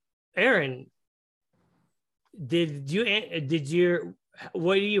 Aaron,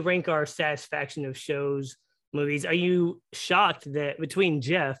 what do you rank our satisfaction of shows, movies? Are you shocked that between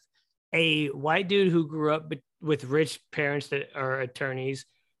Jeff, a white dude who grew up with rich parents that are attorneys,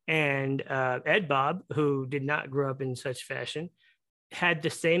 and Ed Bob, who did not grow up in such fashion, had the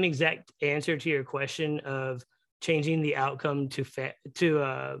same exact answer to your question of changing the outcome to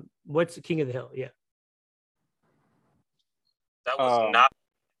what's King of the Hill? Yeah. That was not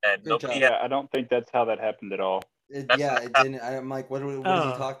bad. I don't think that's how that happened at all. It didn't. I'm like, what is he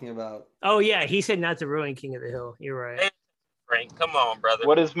talking about? Oh yeah, he said not to ruin King of the Hill. You're right. Hey, Frank, come on, brother.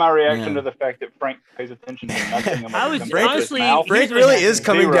 What is my reaction to the fact that Frank pays attention to nothing? Frank really is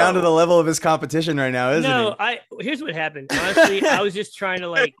coming down to the level of his competition right now, isn't he? No, here's what happened. Honestly, I was just trying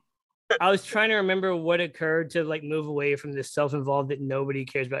to I was trying to remember what occurred to move away from this self-involved that nobody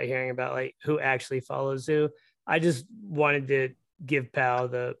cares about hearing about, who actually follows who. I just wanted to give Pal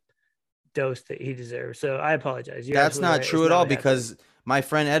the dose that he deserves. So I apologize. That's not true at all, because my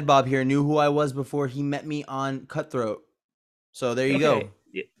friend Ed Bob here knew who I was before he met me on Cutthroat. So there you go.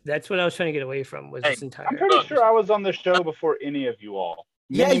 Yeah, that's what I was trying to get away from. This entire. I'm pretty sure I was on the show before any of you all.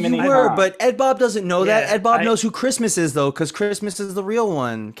 Yeah, you were, but Ed Bob doesn't know that. Ed Bob knows who Christmas is, though, because Christmas is the real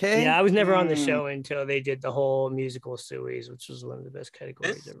one, okay? Yeah, I was never on the show until they did the whole musical Suey's, which was one of the best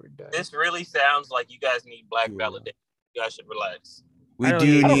categories ever done. This really sounds like you guys need black validation. You guys should relax. We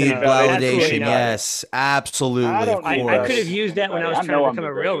do need validation, yes, absolutely. I could have used that when I was trying to become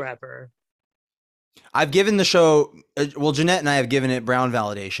a real rapper. I've given the show, Jeanette and I have given it brown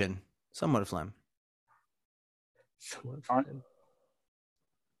validation. Somewhat of phlegm.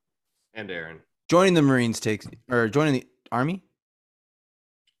 And Aaron. Joining the Marines joining the Army?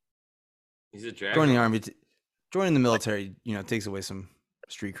 He's a jack. Joining the Army, joining the military, takes away some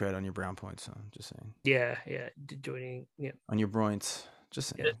street cred on your brown points. So I'm just saying. Yeah. Joining, on your broints.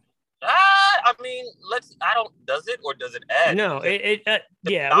 Just saying. I mean, does it add? No, we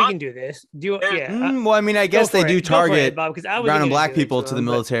can do this. Well, I mean, I guess they do target brown and black people to the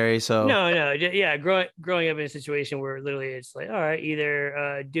military. So growing up in a situation where literally it's all right,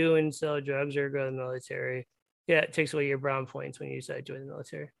 either do and sell drugs or go to the military. Yeah, it takes away your brown points when you decide to join the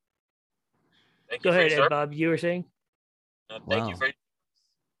military. Go ahead, Ed Bob. You were saying? Thank you for.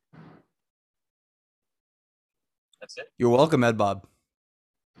 That's it. You're welcome, Ed Bob.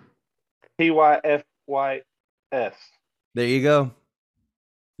 TYFYS. There you go.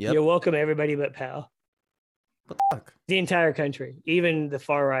 Yep. You're welcome, everybody but Pal. What the fuck? The entire country, even the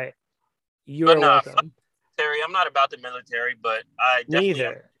far right. You're welcome. Terry, I'm not about the military, but I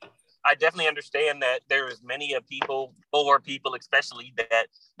definitely understand that there is many people, especially,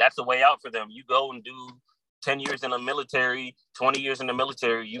 that's a way out for them. You go and do 10 years in the military, 20 years in the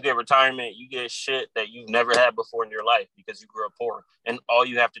military, you get retirement, you get shit that you've never had before in your life because you grew up poor. And all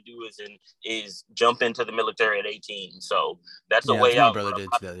you have to do is jump into the military at 18. So that's a way out. My brother did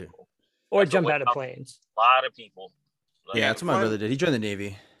together. Or jump out of planes. A lot of people. That's what my brother did. He joined the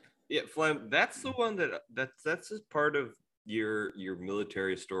Navy. Yeah, Flem, that's the one that's just part of your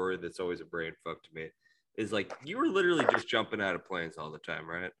military story that's always a brain fuck to me. Is you were literally just jumping out of planes all the time,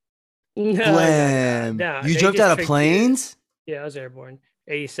 right? No, you jumped out of planes? Yeah, I was airborne.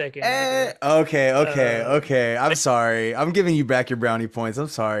 82nd. Okay. I'm sorry. I'm giving you back your brownie points. I'm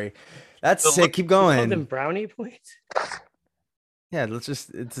sorry. That's sick. Keep going. Them brownie points? Yeah, it's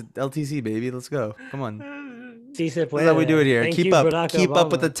LTC, baby. Let's go. Come on. That's how we do it here. Keep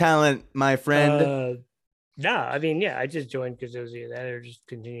up with the talent, my friend. I mean, I just joined because it was either that or just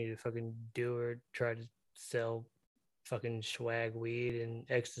continue to fucking do or try to sell fucking swag, weed, and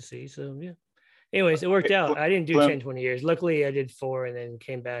ecstasy. So yeah. Anyways, it worked out. I didn't do 10, 20 years. Luckily, I did 4 and then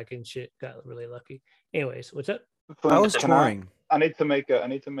came back and shit. Got really lucky. Anyways, what's up? I was touring. I need to make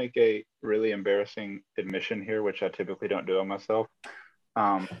a really embarrassing admission here, which I typically don't do on myself.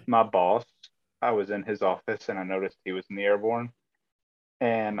 My boss, I was in his office and I noticed he was in the airborne,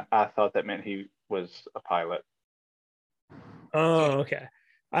 and I thought that meant he was a pilot. Oh, okay.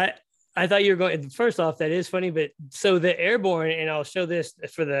 I thought you were going. First off, that is funny, but so the airborne, and I'll show this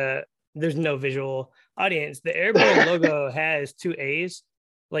for there's no visual audience. The airborne logo has 2 A's,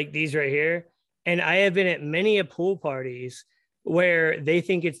 like these right here. And I have been at many a pool parties where they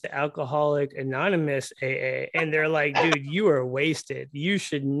think it's the Alcoholic Anonymous AA, and they're like, "Dude, you are wasted. You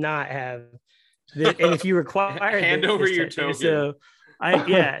should not have." And if you require hand over your token. So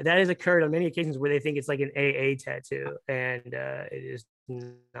that has occurred on many occasions where they think it's like an AA tattoo, and it is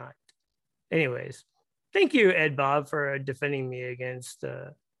not. Anyways, thank you, Ed Bob, for defending me against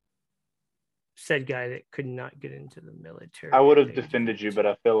said guy that could not get into the military. I would have defended you, but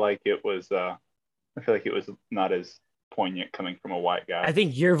I feel like it was not as poignant coming from a white guy. I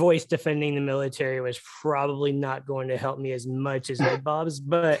think your voice defending the military was probably not going to help me as much as Ed Bob's,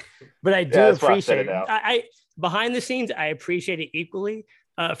 but I do appreciate it. I behind the scenes, I appreciate it equally.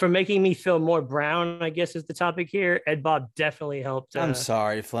 For making me feel more brown, I guess is the topic here. Ed Bob definitely helped. I'm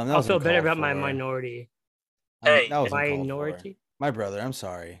sorry, Flem. I'll feel better about my minority. Hey, minority. My brother, I'm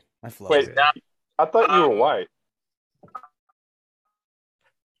sorry. Wait, I thought you were white.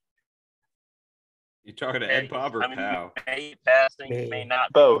 You talking to Ed Bob or Pow? You may passing, you may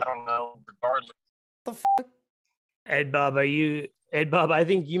not. Both. I don't know. Regardless. What the fuck? Ed Bob, I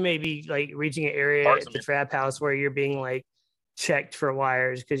think you may be like reaching an area at the trap house where you're being like checked for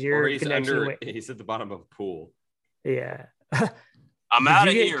wires because you're he's at the bottom of a pool. Yeah. I'm out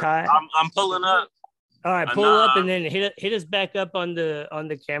of here. I'm pulling up. All right, pull up and then hit us back up on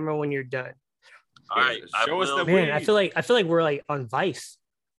the camera when you're done. All right, show us the man. I feel like we're like on Vice.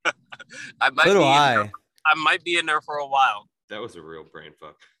 I might be in there for a while. That was a real brain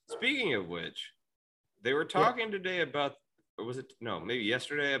fuck. Speaking of which, they were talking today about, or was it maybe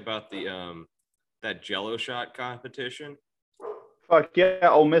yesterday about the that Jello shot competition. Fuck yeah,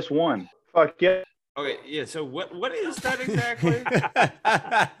 Ole Miss won. Fuck yeah. Okay, yeah. So what is that exactly?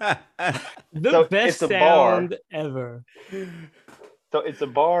 The best sound ever. So it's a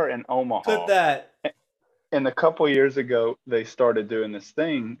bar in Omaha. Put that. And a couple years ago, they started doing this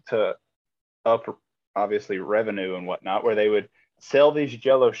thing to up, obviously, revenue and whatnot, where they would sell these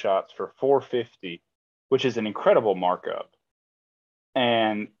Jello shots for $4.50, which is an incredible markup,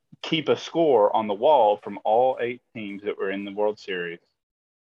 and keep a score on the wall from all 8 teams that were in the World Series.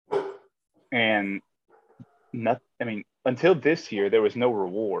 And until this year, there was no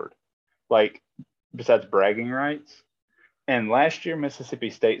reward, like besides bragging rights. And last year, Mississippi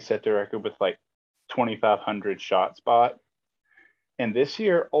State set the record with like 2,500 shots bought. And this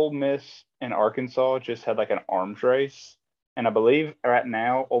year, Ole Miss and Arkansas just had like an arms race. And I believe right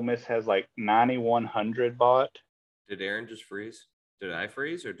now, Ole Miss has like 9,100 bought. Did Aaron just freeze? Did I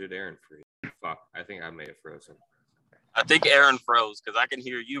freeze or did Aaron freeze? Fuck, I think I may have frozen. I think Aaron froze because I can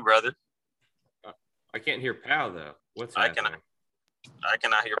hear you, brother. I can't hear Pow though. What's happening? I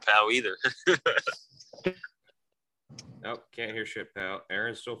cannot hear Pow either. Nope, can't hear shit, Pow.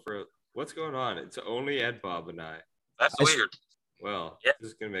 Aaron's still froze. What's going on? It's only Ed, Bob, and I. That's weird. Well, yeah.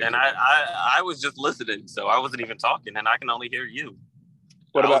 This is gonna make. And I was just listening, so I wasn't even talking, and I can only hear you.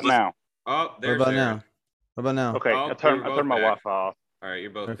 What about now? Oh, there's What about Aaron. now? What about now? Okay, I turned my Wi-Fi off. All right,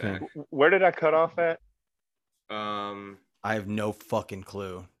 you're both back. Where did I cut off at? I have no fucking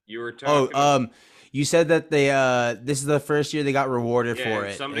clue. You were talking. You said that they this is the first year they got rewarded for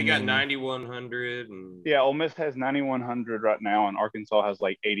it. Somebody got 9,100 and Ole Miss has 9,100 right now, and Arkansas has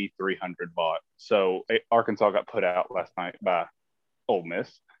like 8,300 bought. So Arkansas got put out last night by Ole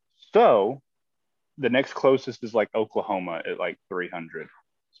Miss. So the next closest is like Oklahoma at like 300.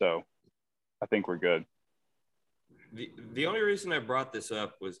 So I think we're good. The only reason I brought this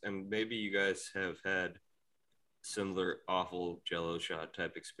up was, and maybe you guys have had similar awful Jello shot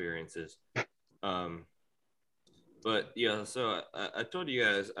type experiences. But yeah, so I told you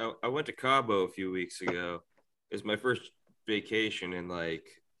guys I went to Cabo a few weeks ago. It was my first vacation in like,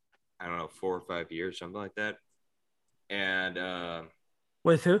 I don't know, 4 or 5 years, something like that. And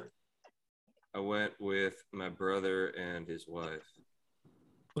with who? I went with my brother and his wife.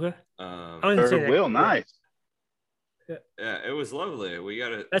 Okay. Will, nice. Yeah, it was lovely.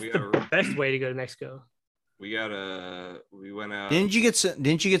 That's the best way to go to Mexico. We went out. Didn't you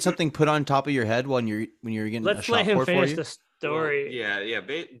get something put on top of your head when you were getting Let's let him finish the story. Well, yeah.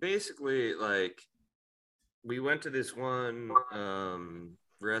 Basically, like, we went to this one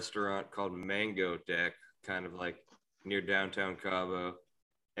restaurant called Mango Deck, kind of like near downtown Cabo,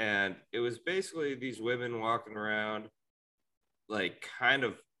 and it was basically these women walking around, like, kind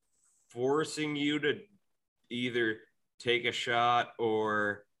of forcing you to either take a shot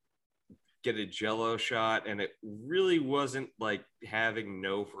or get a Jello shot, and it really wasn't like having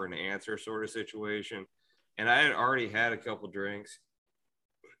no for an answer sort of situation. And I had already had a couple drinks,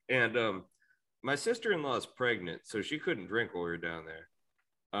 and my sister-in-law is pregnant, so she couldn't drink while we were down there.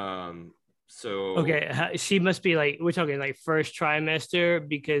 So okay, she must be like, we're talking like first trimester,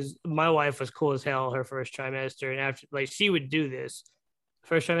 because my wife was cool as hell her first trimester, and after, like, she would do this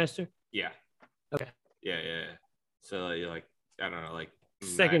first trimester. Yeah. Okay. Yeah. So like I don't know, like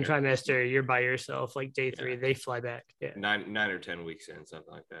second trimester, you're by yourself. Like day 3, they fly back. Yeah. 9 or 10 weeks in,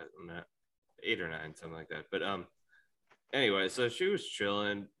 something like that. 8 or 9, something like that. But anyway, so she was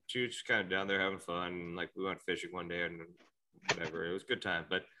chilling. She was just kind of down there having fun. Like we went fishing one day and whatever. It was a good time.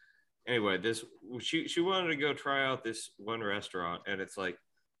 But anyway, she wanted to go try out this one restaurant, and it's like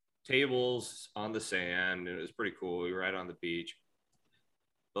tables on the sand, and it was pretty cool. We were right on the beach.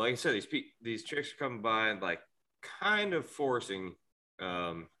 But like I said, these chicks are coming by and like kind of forcing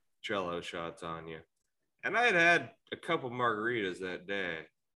Jello shots on you. And I had a couple margaritas that day.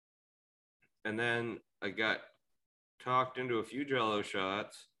 And then I got talked into a few Jello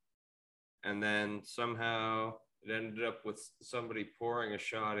shots. And then somehow it ended up with somebody pouring a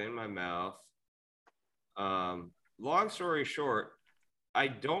shot in my mouth. Long story short, I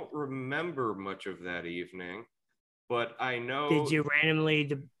don't remember much of that evening, but I know. Did you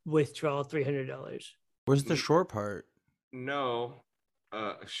randomly withdraw $300? Where's the short part? No.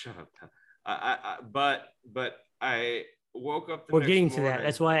 Shut up. But I woke up the We're next getting morning. to that.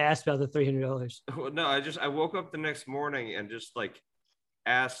 That's why I asked about the $300. Well, no, I woke up the next morning and just like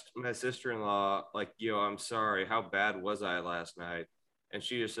asked my sister-in-law, like, yo, I'm sorry, how bad was I last night? And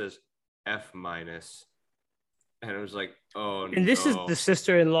she just says F-. And it was like, oh no. And this is the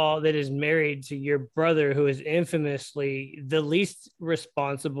sister-in-law that is married to your brother, who is infamously the least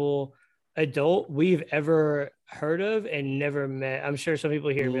responsible adult we've ever heard of and never met. I'm sure some people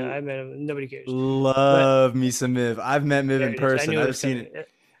here, but I met him. Nobody cares. Love me some Miv. I've met Miv in person. I've seen it.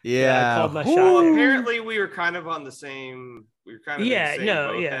 Yeah. I called my shot. Apparently, we were kind of on the same. We were kind of in the same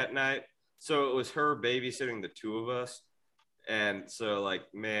boat that night. So it was her babysitting the two of us. And so, like,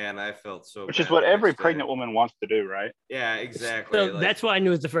 man, I felt so. Which is what every pregnant woman wants to do, right? Yeah, exactly. So that's why I knew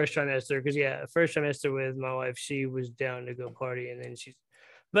it was the first trimester, because first trimester with my wife, she was down to go party, and then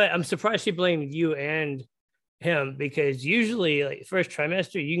but I'm surprised she blamed you and him, because usually, like, first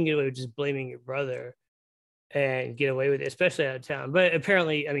trimester, you can get away with just blaming your brother and get away with it, especially out of town. But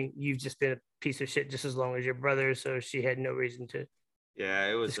apparently, I mean, you've just been a piece of shit just as long as your brother, so she had no reason to. Yeah,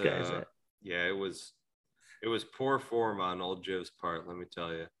 it was. Disguise that. Yeah, it was. It was poor form on old Joe's part, let me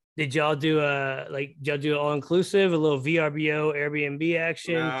tell you. Did y'all do all inclusive, a little VRBO Airbnb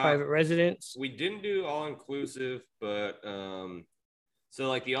action, private residence? We didn't do all inclusive, but so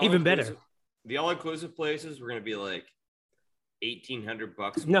like the all even better. The all inclusive places were gonna be like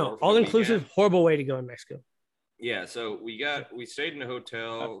 $1,800. No, all inclusive, horrible way to go in Mexico. Yeah, so we stayed in a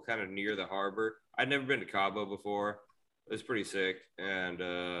hotel kind of near the harbor. I'd never been to Cabo before. It was pretty sick, and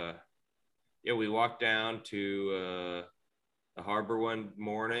yeah, we walked down to the harbor one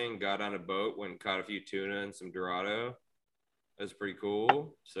morning, got on a boat, went and caught a few tuna and some Dorado. That was pretty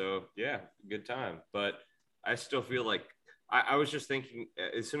cool. So, yeah, good time. But I still feel like I was just thinking,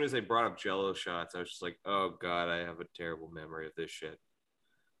 as soon as they brought up Jello shots, I was just like, oh, God, I have a terrible memory of this shit.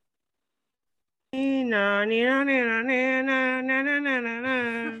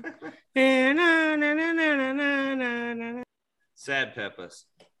 Sad Peppas.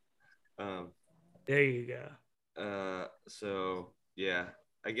 There you go. So yeah,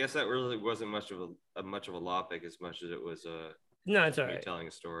 I guess that really wasn't much of a lopic as much as it was no, it's all right. Telling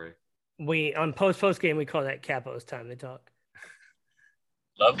a story. We on post game we call that Capo's time to talk.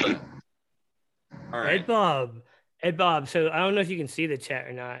 Lovely. All right. Ed Bob. So I don't know if you can see the chat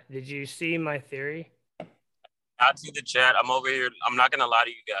or not. Did you see my theory? I see the chat. I'm over here. I'm not gonna lie to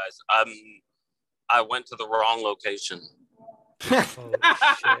you guys. I went to the wrong location. Oh,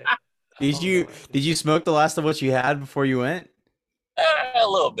 shit. Did you smoke the last of what you had before you went? A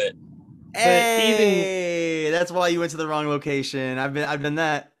little bit. Hey, that's why you went to the wrong location. I've done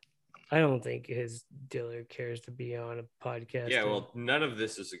that. I don't think his dealer cares to be on a podcast. Yeah, well, none of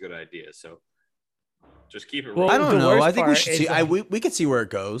this is a good idea. So just keep it. Well, I don't know. I think we should see. We could see where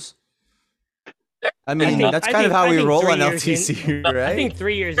it goes. I mean, that's kind of how we roll on LTC, right? I think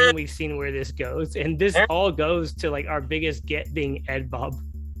 3 years in, we've seen where this goes, and this all goes to like our biggest get being Ed Bob.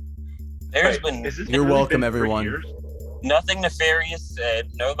 There's been. You're welcome, everyone. Nothing nefarious said.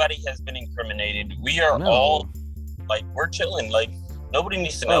 Nobody has been incriminated. We are all like, we're chilling. Like, nobody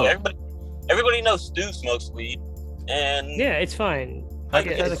needs to know. Everybody knows Stu smokes weed, and yeah, it's fine.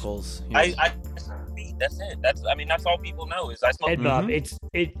 Hypotheticals. That's it. That's all people know is I smoke. Ed Bob,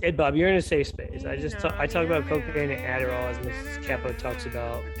 Ed Bob, you're in a safe space. I talk about cocaine and Adderall as Mrs. Capo talks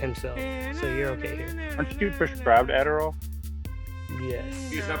about himself, so you're okay here. Aren't you prescribed Adderall? Yes.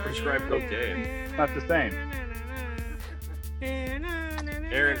 He's not prescribed cocaine. It's not the same.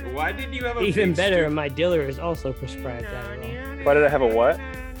 Aaron, why did you have a even big better? My dealer is also prescribed Adderall. Why did I have a what?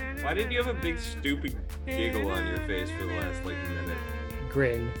 Why did you have a big stupid giggle on your face for the last minute?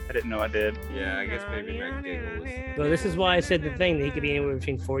 Grin. I didn't know I did. Yeah, I guess maybe that giggle was. Well, this is why I said the thing that he could be anywhere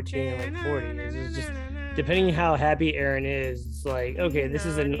between 14 and like 40. It's just depending how happy Aaron is. It's like, okay, this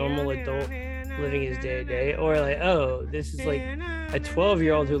is a normal adult living his day to day, or like, oh, this is like a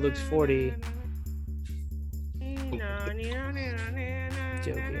 12-year-old who looks 40.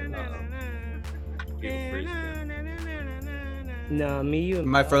 Joking. People freeze again. No, me, you. And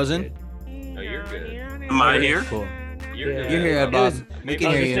Am I Bob frozen? good. Oh, you're good. Am I here? Cool. You're good. You're here, Bob. We can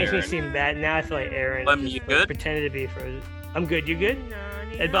Oh, hear this you. makes me seem bad. Now I feel like Aaron Lem, just you good? pretended to be frozen. I'm good. You good?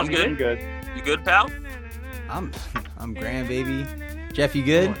 Ed Bob, I'm good? I'm good. You good, pal? I'm grand, baby. Jeff, you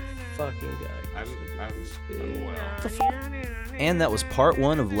good? Fucking god. I'm well. And that was part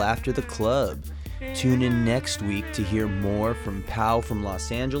 1 of Laughter the Club. Tune in next week to hear more from Pal from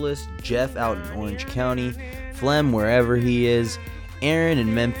Los Angeles, Jeff out in Orange County, Flem wherever he is, Aaron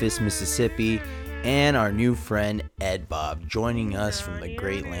in Memphis, Mississippi, and our new friend Ed Bob joining us from the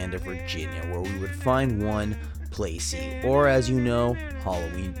great land of Virginia, where we would find one Placey, or as you know,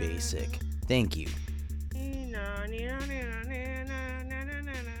 Halloween Basic. Thank you.